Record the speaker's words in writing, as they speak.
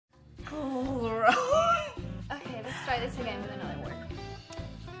this again with another word.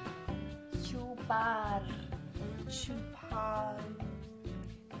 Chupar. Chupar.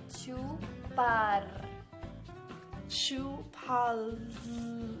 Chupar. Chupal.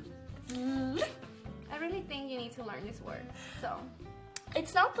 I really think you need to learn this word. So,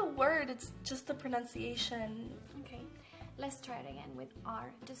 It's not the word, it's just the pronunciation. okay. Let's try it again with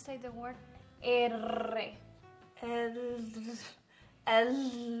R. Just say the word R.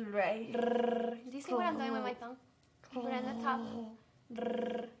 Right. Do you see what I'm doing with my tongue? Put it on the top.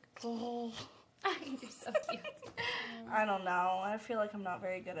 You're so cute. I don't know. I feel like I'm not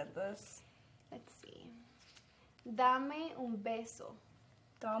very good at this. Let's see. Dame un beso.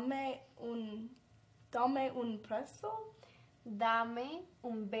 Dame un preso? Dame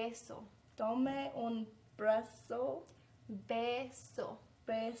un beso. Dame un beso. Beso.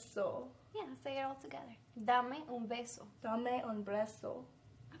 Beso. Yeah, say it all together. Dame un beso. Dame un beso.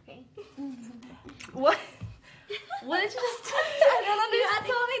 Okay. What? What did you just say? I don't You understand.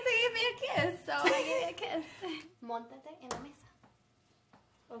 told me to give me a kiss, so I gave you a kiss. Móntate en la mesa.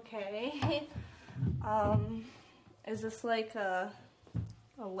 Okay. Is this like a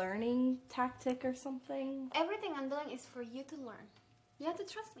learning tactic or something? Everything I'm doing is for you to learn. You have to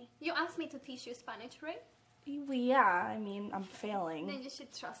trust me. You asked me to teach you Spanish, right? Yeah, I mean, I'm failing. Then you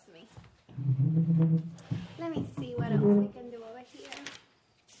should trust me. Let me see what else we can do over here.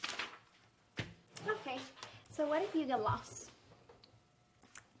 Okay, so what if you get lost?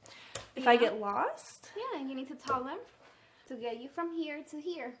 If I get lost? Yeah, you need to tell them to get you from here to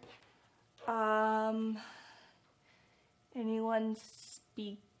here. Anyone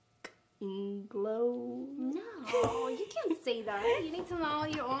speak English? No, you can't say that. You need to know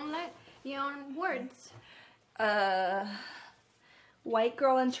your own words. White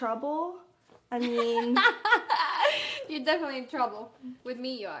girl in trouble? I mean... You're definitely in trouble. With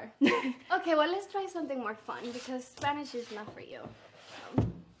me, you are. Okay, well, let's try something more fun because Spanish is not for you.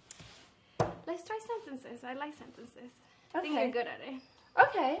 So, let's try sentences. I like sentences. I think Okay. you're good at it.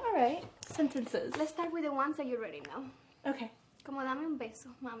 Okay, alright. Sentences. Let's start with the ones that you already know. Okay. Como dame un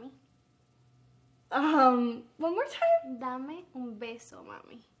beso, mami. One more time? Dame un beso,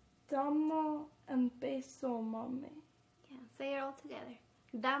 mami. Dame un beso, mami. Yeah, say it all together.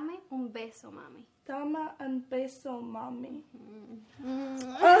 Dame un beso, mami. Dame un beso, mami.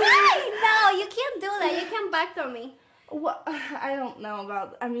 No, you can't do that. You can't back on me. What? I don't know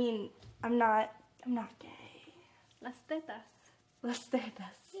about... I mean, I'm not gay. Las tetas. Las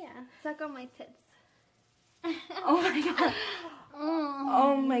tetas. Yeah, suck on my tits. Oh my god.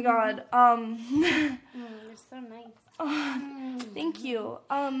 Oh my god. You're so nice. Thank you.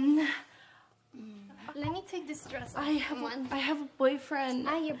 Let me take this dress off. I have a boyfriend.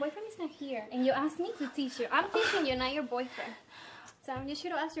 Your boyfriend is not here, and you asked me to teach you. I'm teaching you, not your boyfriend. So you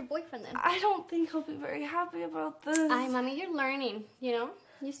should have asked your boyfriend then. I don't think he'll be very happy about this. Mommy, you're learning, you know?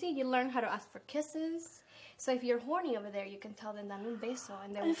 You see, you learn how to ask for kisses. So if you're horny over there, you can tell them dame un beso,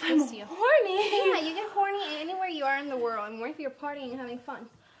 and they will If I'm kiss you. horny. Yeah, you get horny anywhere you are in the world, and more if you're partying and having fun.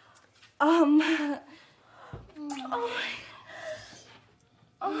 Oh my.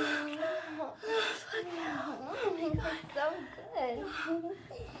 Oh, that's so good.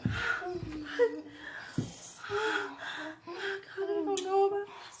 God, I don't know about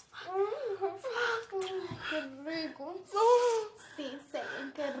this. Qué rico. Sí, sí,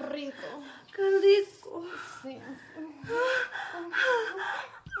 qué rico. Qué rico. Sí.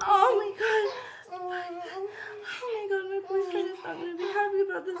 Oh my god. Oh my god, my boyfriend is not going to be happy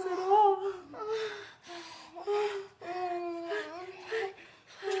about this at all.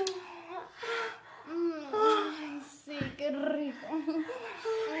 Ay, sí, qué rico.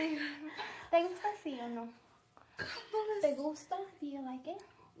 ¿Te gusta así o no? ¿Te gusta? Do you like it?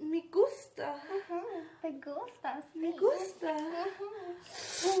 Me gusta. ¿Te gusta? Sí. Me gusta.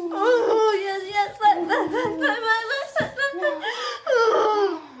 Oh, yes, yes.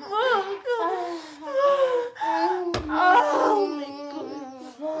 Oh my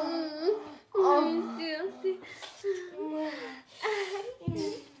god. Ay, sí, sí.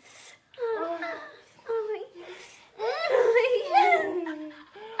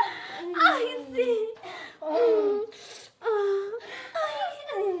 Ay, sí.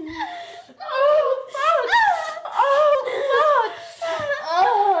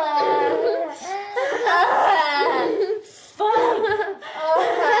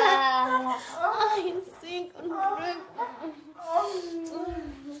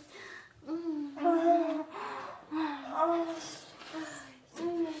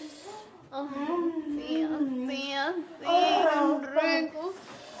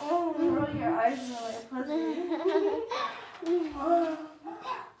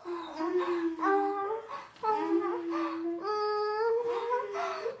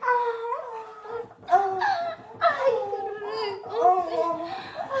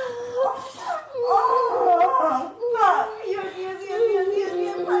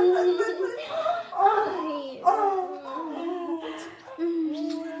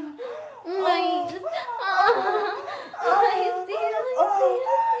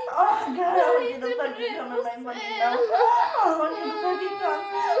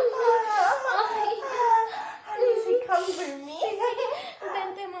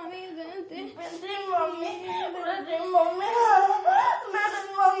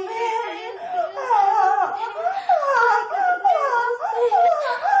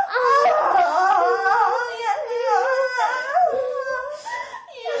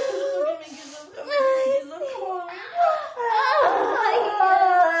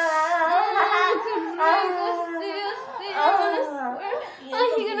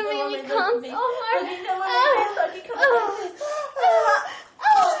 doggy. No, look like this, doggy. Come on, like this.